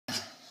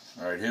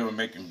Alright, here we're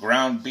making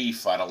ground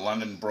beef out of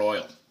London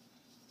broil.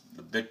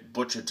 The big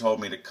butcher told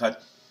me to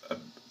cut a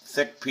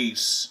thick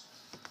piece.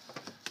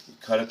 You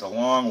cut it the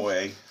long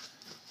way.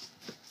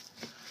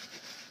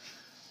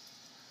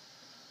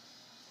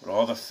 Put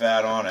all the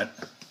fat on it.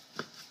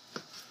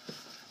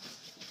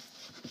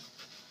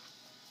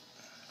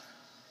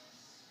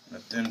 In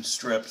thin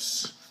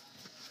strips.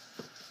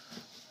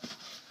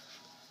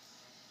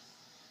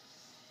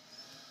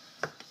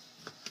 I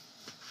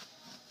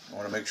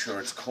want to make sure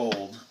it's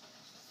cold.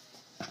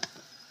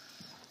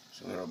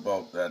 So they're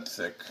about that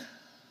thick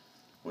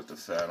with the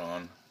fat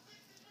on.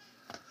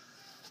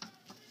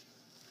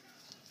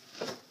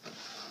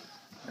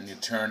 And you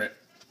turn it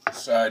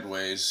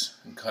sideways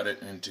and cut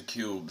it into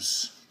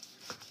cubes.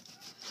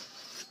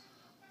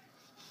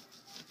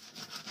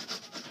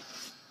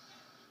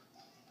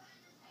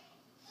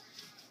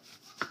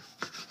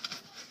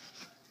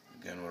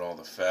 Again with all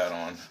the fat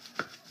on.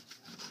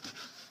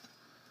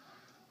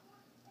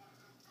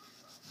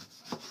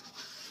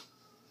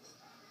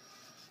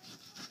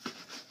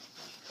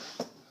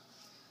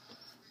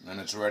 And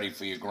it's ready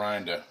for your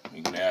grinder.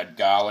 You can add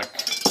garlic,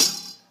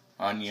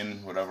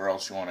 onion, whatever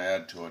else you want to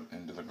add to it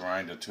into the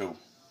grinder too.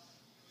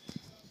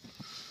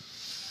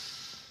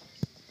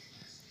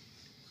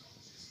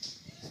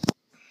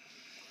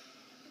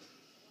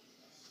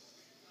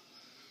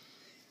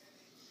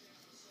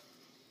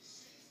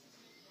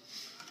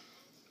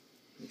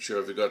 Make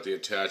sure if you got the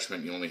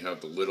attachment, you only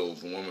have the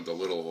one with the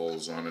little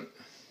holes on it.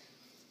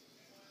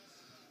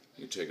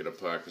 You take it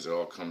apart because it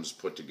all comes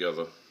put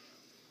together.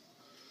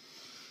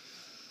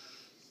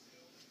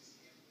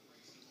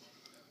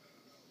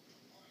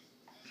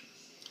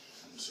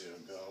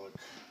 Garlic.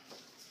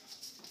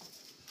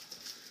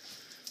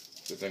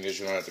 The thing is,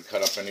 you don't have to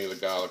cut up any of the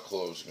garlic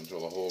cloves. You can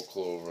throw the whole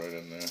clove right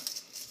in there.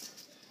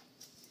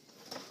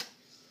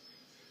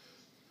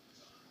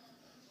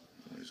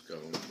 There's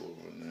garlic clove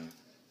in there.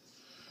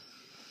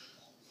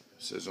 It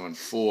says on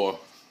 4,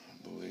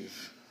 I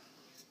believe.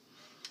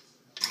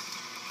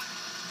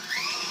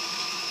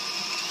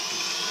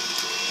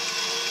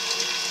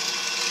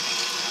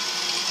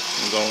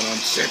 I'm going on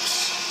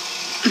 6.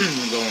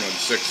 I'm going on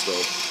 6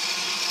 though.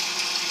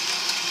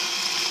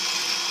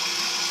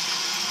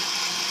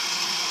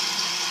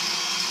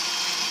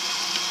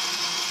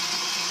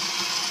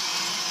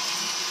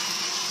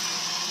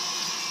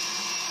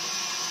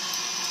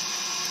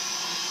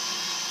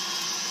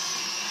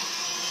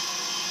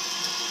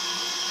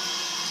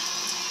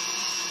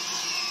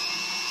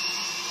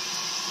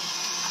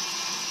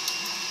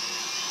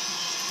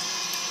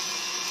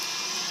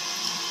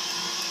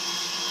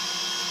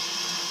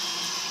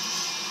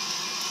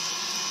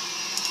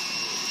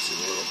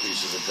 Little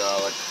pieces of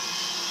garlic.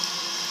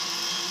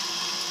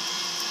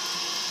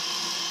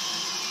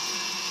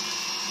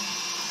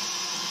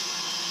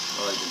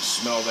 Oh, you can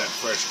smell that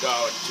fresh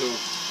garlic too.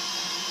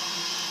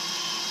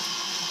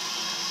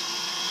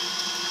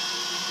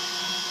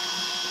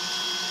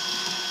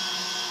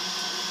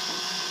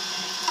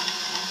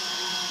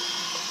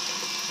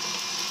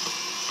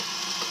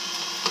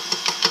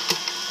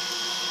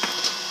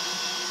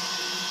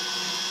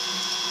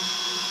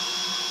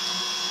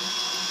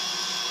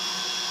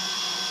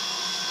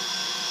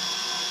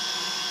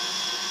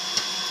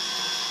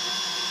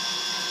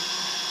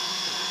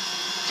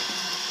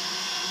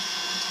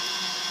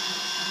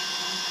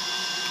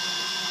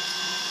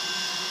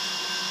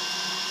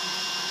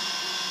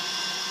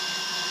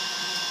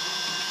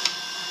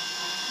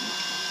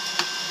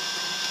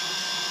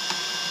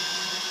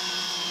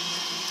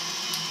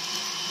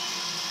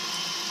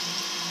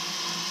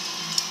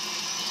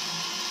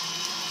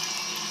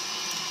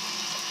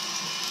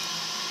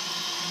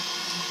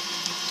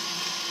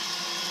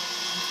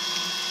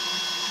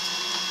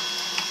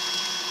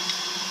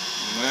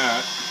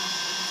 That is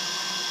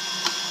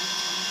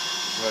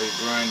how you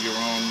grind your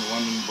own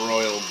London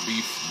broil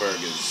beef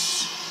burgers.